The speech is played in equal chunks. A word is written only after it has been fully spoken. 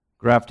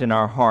Graft in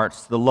our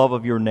hearts the love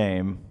of your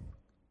name,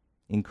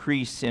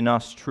 increase in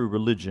us true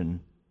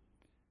religion,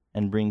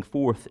 and bring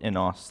forth in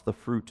us the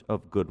fruit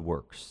of good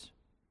works.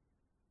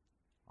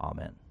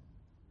 Amen.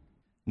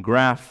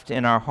 Graft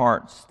in our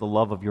hearts the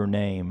love of your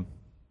name,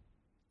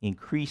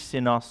 increase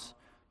in us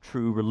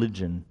true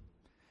religion.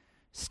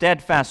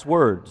 Steadfast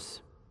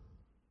words,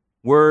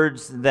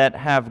 words that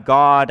have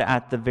God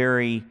at the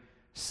very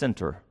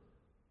center,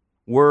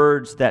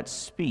 words that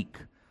speak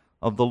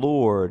of the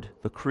Lord,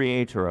 the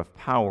Creator of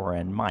power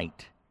and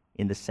might,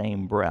 in the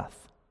same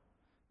breath,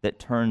 that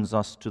turns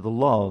us to the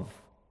love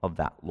of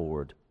that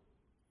Lord.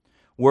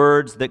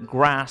 Words that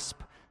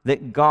grasp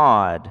that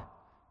God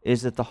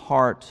is at the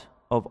heart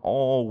of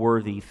all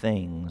worthy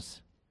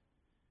things,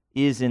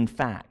 is in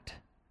fact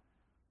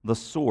the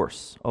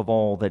source of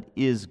all that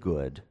is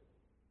good.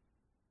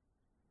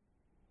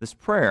 This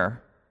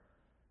prayer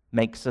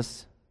makes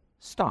us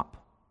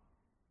stop.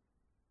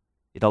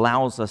 It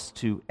allows us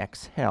to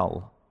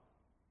exhale.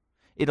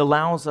 It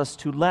allows us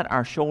to let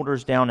our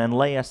shoulders down and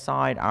lay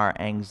aside our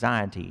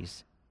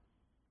anxieties.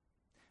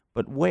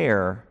 But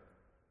where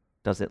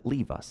does it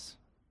leave us?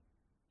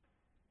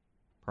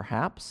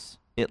 Perhaps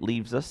it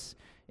leaves us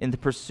in the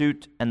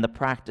pursuit and the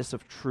practice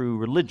of true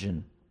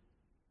religion.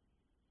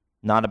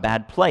 Not a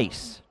bad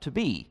place to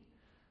be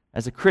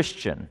as a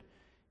Christian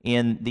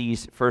in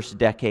these first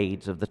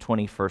decades of the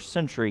 21st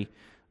century.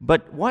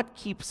 But what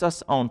keeps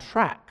us on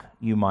track,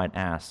 you might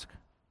ask?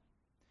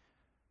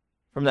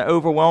 From the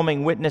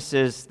overwhelming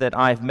witnesses that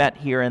I've met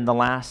here in the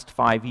last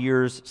 5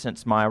 years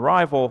since my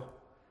arrival,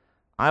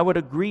 I would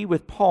agree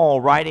with Paul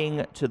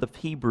writing to the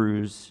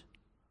Hebrews,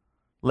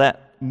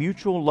 let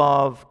mutual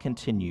love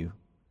continue.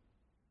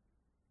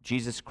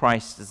 Jesus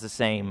Christ is the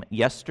same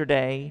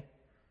yesterday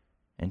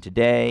and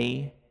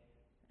today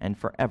and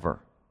forever.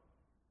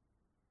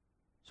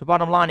 So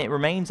bottom line, it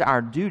remains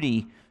our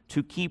duty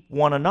to keep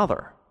one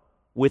another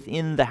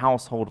within the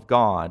household of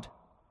God,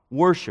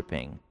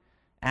 worshiping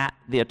at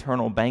the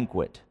eternal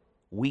banquet,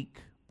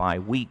 week by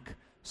week,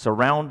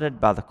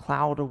 surrounded by the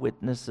cloud of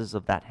witnesses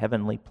of that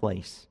heavenly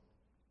place.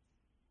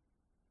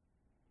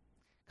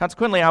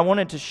 Consequently, I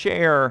wanted to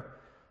share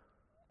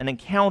an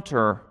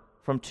encounter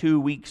from 2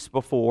 weeks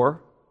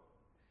before.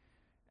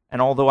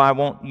 And although I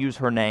won't use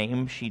her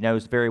name, she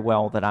knows very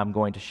well that I'm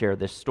going to share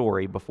this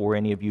story before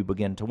any of you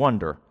begin to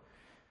wonder.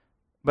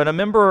 But a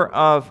member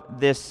of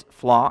this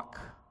flock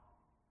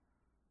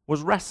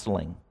was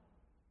wrestling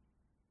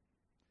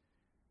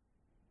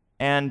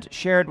and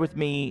shared with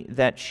me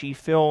that she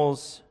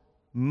feels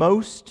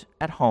most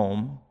at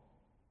home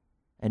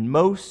and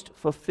most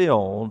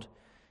fulfilled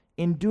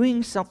in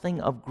doing something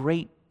of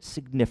great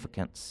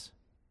significance,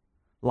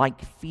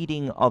 like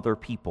feeding other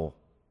people.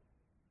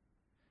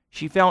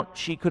 She felt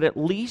she could at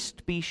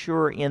least be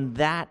sure in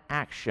that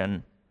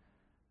action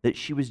that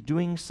she was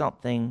doing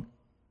something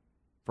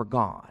for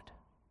God.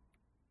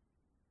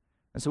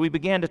 And so we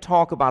began to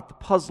talk about the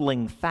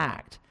puzzling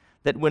fact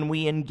that when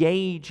we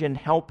engage in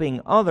helping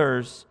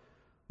others,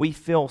 we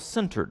feel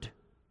centered.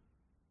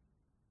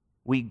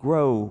 We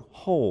grow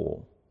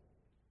whole.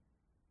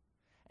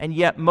 And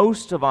yet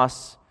most of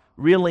us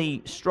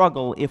really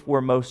struggle, if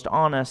we're most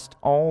honest,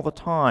 all the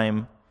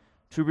time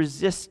to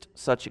resist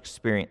such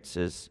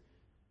experiences,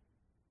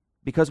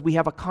 because we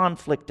have a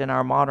conflict in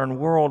our modern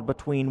world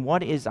between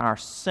what is our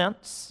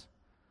sense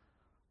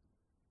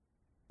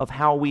of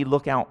how we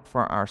look out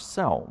for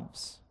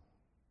ourselves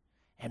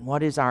and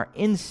what is our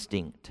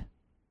instinct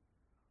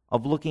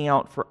of looking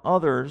out for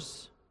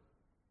others,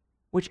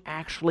 which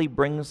actually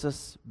brings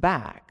us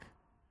back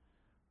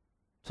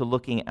to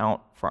looking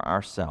out for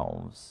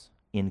ourselves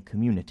in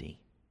community.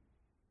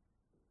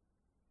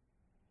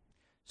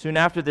 Soon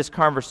after this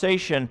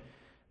conversation,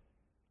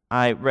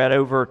 I read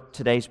over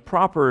today's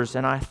propers,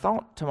 and I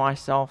thought to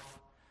myself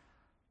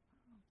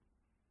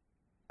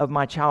of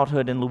my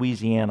childhood in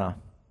Louisiana.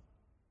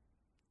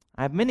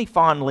 I have many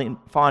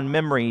fond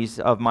memories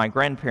of my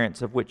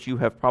grandparents, of which you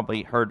have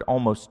probably heard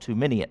almost too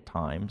many at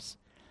times.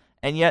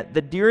 And yet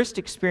the dearest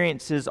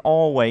experiences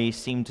always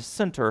seem to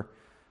center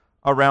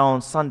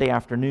around Sunday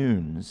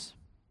afternoons.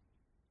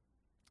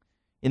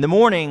 In the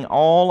morning,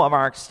 all of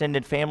our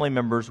extended family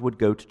members would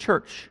go to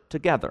church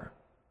together.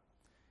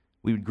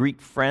 We would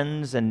greet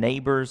friends and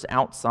neighbors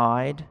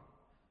outside,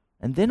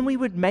 and then we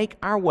would make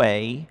our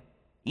way,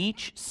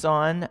 each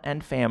son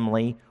and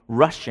family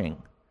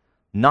rushing,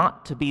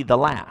 not to be the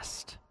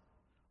last,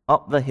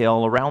 up the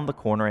hill, around the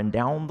corner, and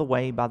down the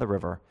way by the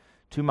river,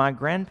 to my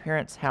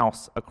grandparents'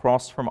 house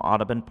across from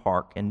Audubon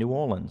Park in New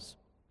Orleans.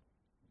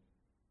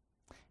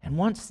 And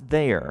once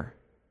there,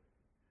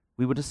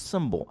 we would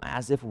assemble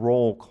as if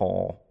roll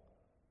call.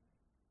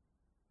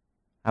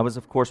 I was,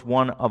 of course,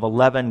 one of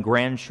 11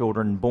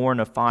 grandchildren born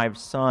of 5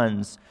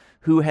 sons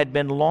who had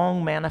been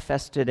long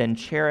manifested and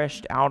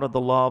cherished out of the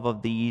love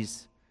of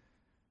these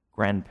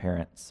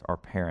grandparents or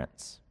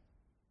parents.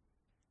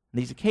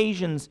 These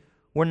occasions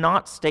were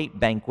not state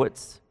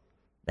banquets.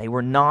 They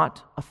were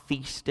not a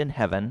feast in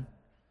heaven,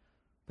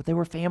 but they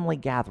were family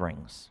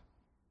gatherings.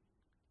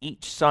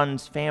 Each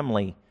son's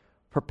family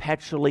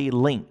perpetually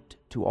linked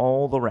to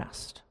all the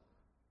rest.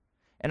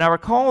 And I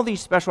recall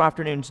these special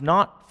afternoons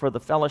not for the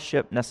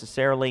fellowship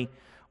necessarily,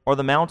 or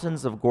the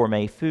mountains of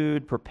gourmet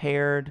food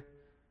prepared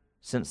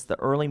since the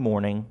early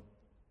morning,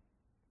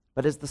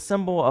 but as the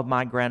symbol of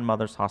my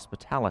grandmother's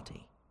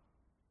hospitality.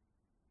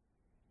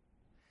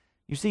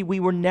 You see, we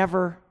were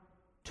never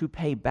to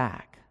pay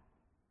back,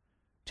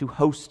 to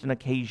host an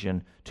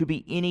occasion, to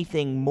be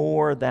anything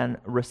more than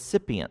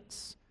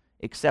recipients,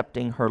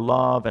 accepting her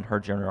love and her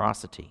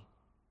generosity.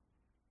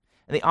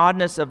 And the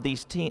oddness of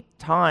these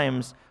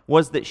times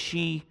was that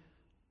she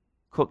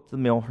cooked the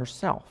meal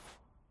herself.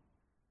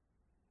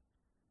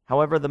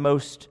 However, the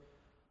most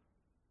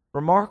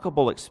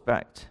remarkable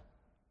aspect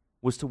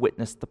was to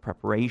witness the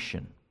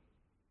preparation.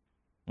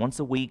 Once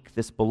a week,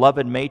 this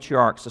beloved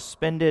matriarch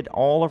suspended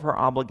all of her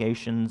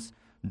obligations,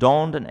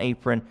 donned an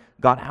apron,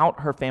 got out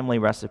her family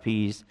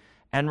recipes,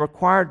 and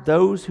required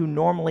those who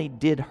normally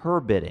did her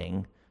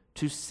bidding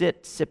to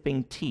sit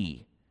sipping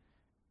tea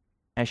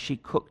as she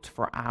cooked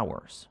for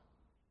hours.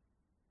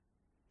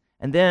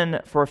 And then,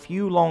 for a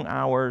few long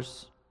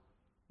hours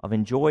of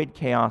enjoyed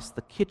chaos,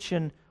 the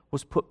kitchen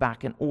was put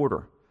back in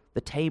order,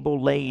 the table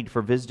laid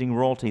for visiting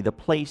royalty, the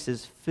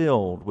places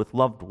filled with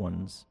loved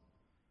ones.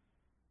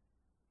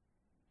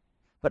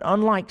 But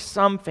unlike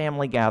some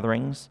family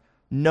gatherings,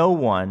 no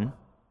one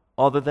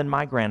other than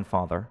my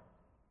grandfather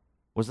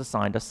was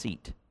assigned a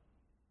seat.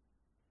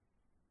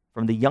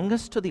 From the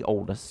youngest to the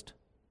oldest,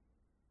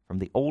 from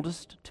the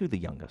oldest to the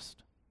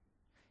youngest,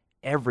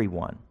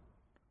 everyone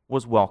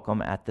was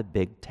welcome at the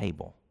big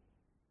table.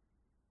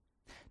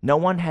 No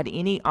one had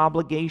any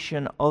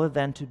obligation other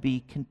than to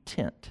be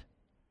content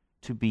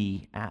to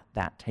be at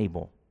that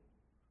table.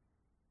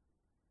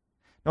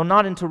 No,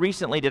 not until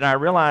recently did I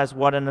realize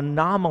what an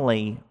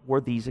anomaly were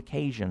these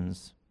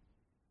occasions.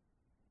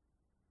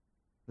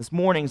 This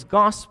morning's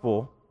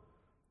gospel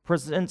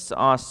presents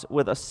us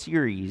with a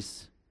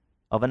series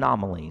of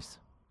anomalies.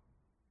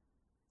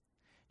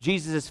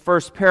 Jesus'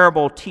 first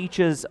parable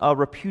teaches a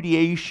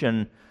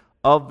repudiation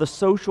of the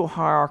social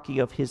hierarchy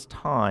of his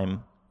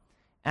time.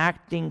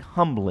 Acting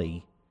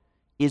humbly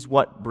is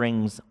what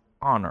brings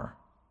honor,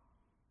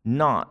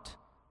 not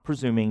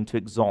presuming to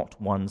exalt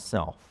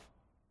oneself.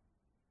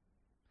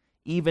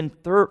 Even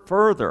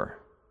further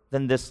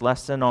than this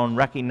lesson on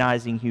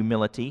recognizing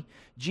humility,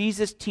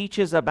 Jesus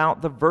teaches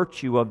about the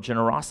virtue of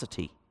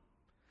generosity.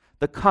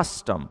 The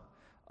custom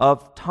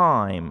of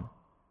time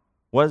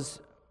was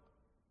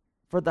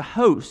for the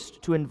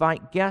host to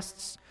invite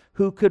guests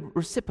who could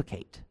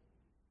reciprocate.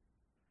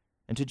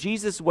 And to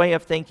Jesus' way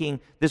of thinking,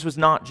 this was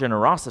not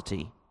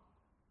generosity,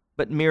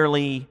 but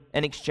merely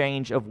an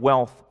exchange of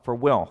wealth for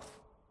wealth,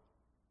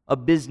 a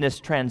business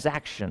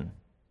transaction,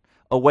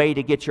 a way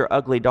to get your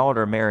ugly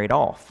daughter married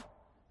off.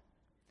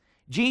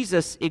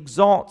 Jesus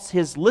exalts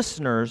his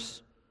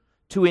listeners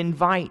to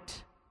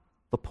invite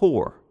the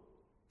poor,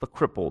 the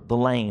crippled, the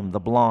lame, the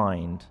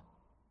blind,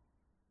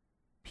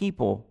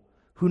 people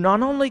who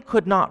not only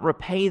could not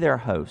repay their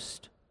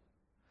host,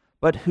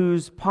 but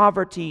whose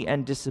poverty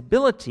and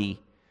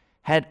disability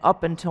had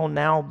up until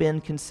now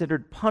been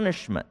considered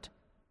punishment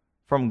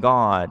from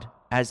God,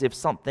 as if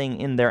something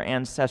in their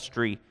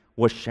ancestry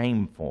was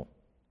shameful.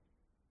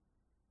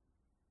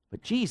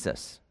 But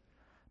Jesus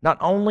not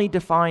only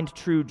defined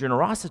true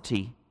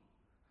generosity,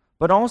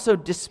 but also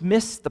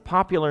dismissed the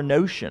popular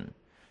notion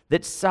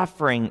that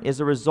suffering is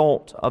a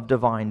result of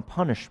divine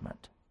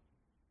punishment.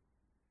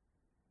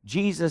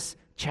 Jesus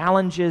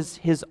challenges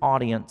his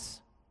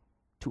audience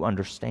to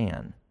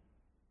understand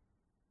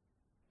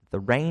the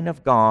reign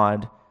of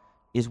God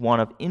is one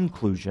of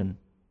inclusion,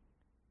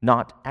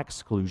 not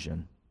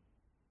exclusion,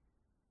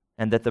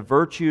 and that the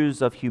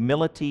virtues of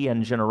humility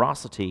and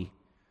generosity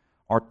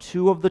are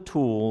two of the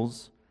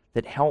tools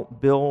that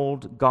help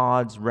build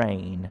God's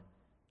reign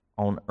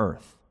on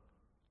earth.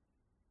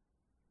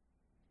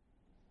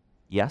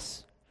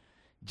 Yes,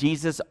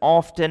 Jesus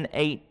often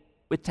ate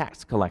with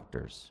tax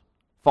collectors,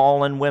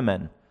 fallen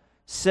women,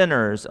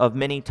 sinners of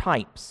many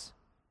types,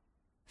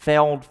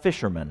 failed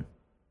fishermen.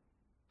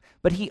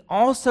 But he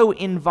also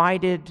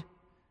invited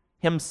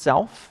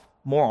himself,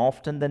 more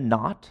often than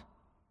not,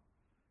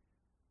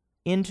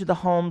 into the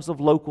homes of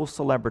local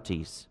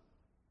celebrities,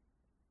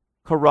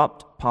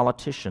 corrupt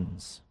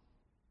politicians,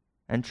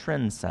 and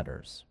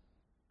trendsetters.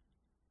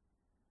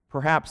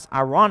 Perhaps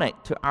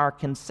ironic to our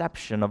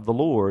conception of the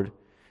Lord,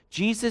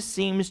 Jesus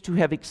seems to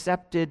have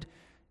accepted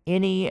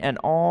any and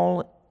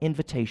all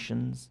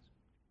invitations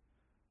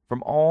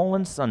from all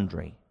and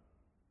sundry.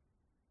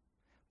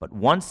 But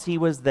once he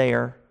was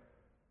there,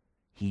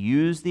 he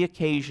used the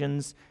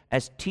occasions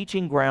as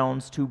teaching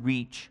grounds to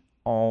reach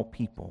all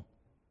people.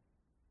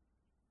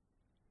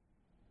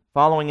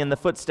 Following in the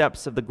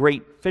footsteps of the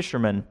great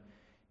fishermen,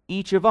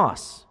 each of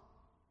us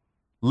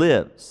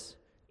lives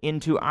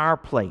into our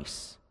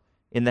place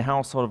in the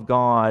household of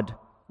God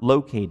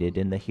located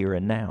in the here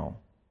and now.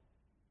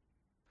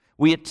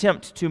 We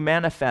attempt to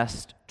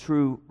manifest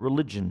true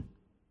religion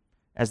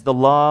as the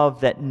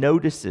love that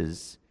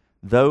notices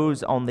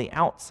those on the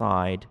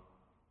outside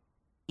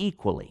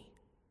equally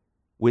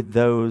with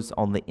those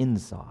on the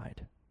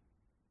inside.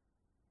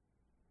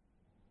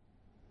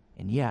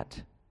 And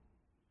yet,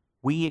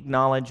 we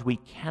acknowledge we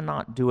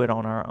cannot do it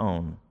on our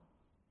own.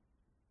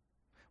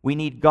 We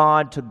need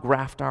God to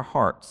graft our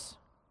hearts.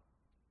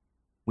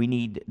 We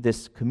need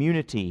this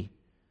community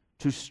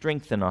to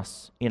strengthen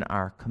us in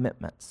our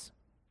commitments.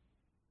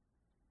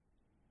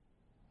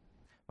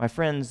 My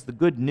friends, the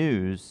good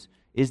news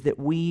is that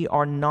we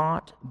are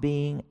not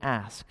being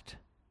asked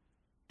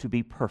to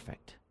be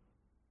perfect.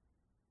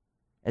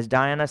 As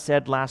Diana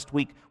said last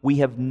week, we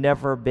have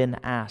never been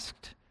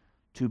asked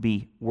to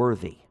be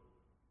worthy.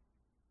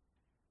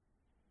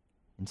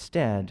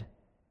 Instead,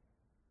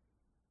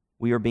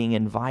 we are being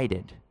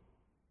invited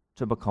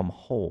to become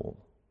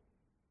whole.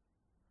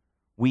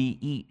 We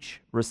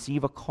each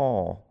receive a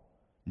call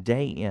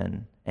day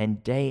in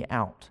and day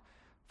out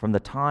from the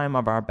time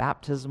of our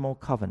baptismal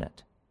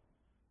covenant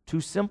to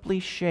simply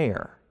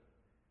share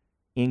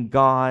in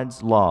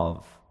God's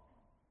love,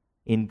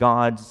 in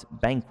God's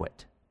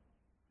banquet,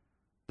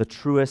 the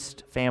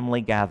truest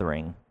family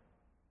gathering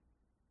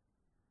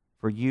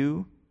for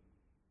you,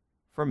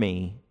 for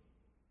me,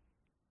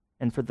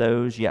 and for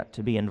those yet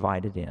to be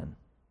invited in.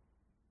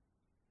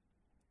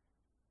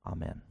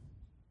 Amen.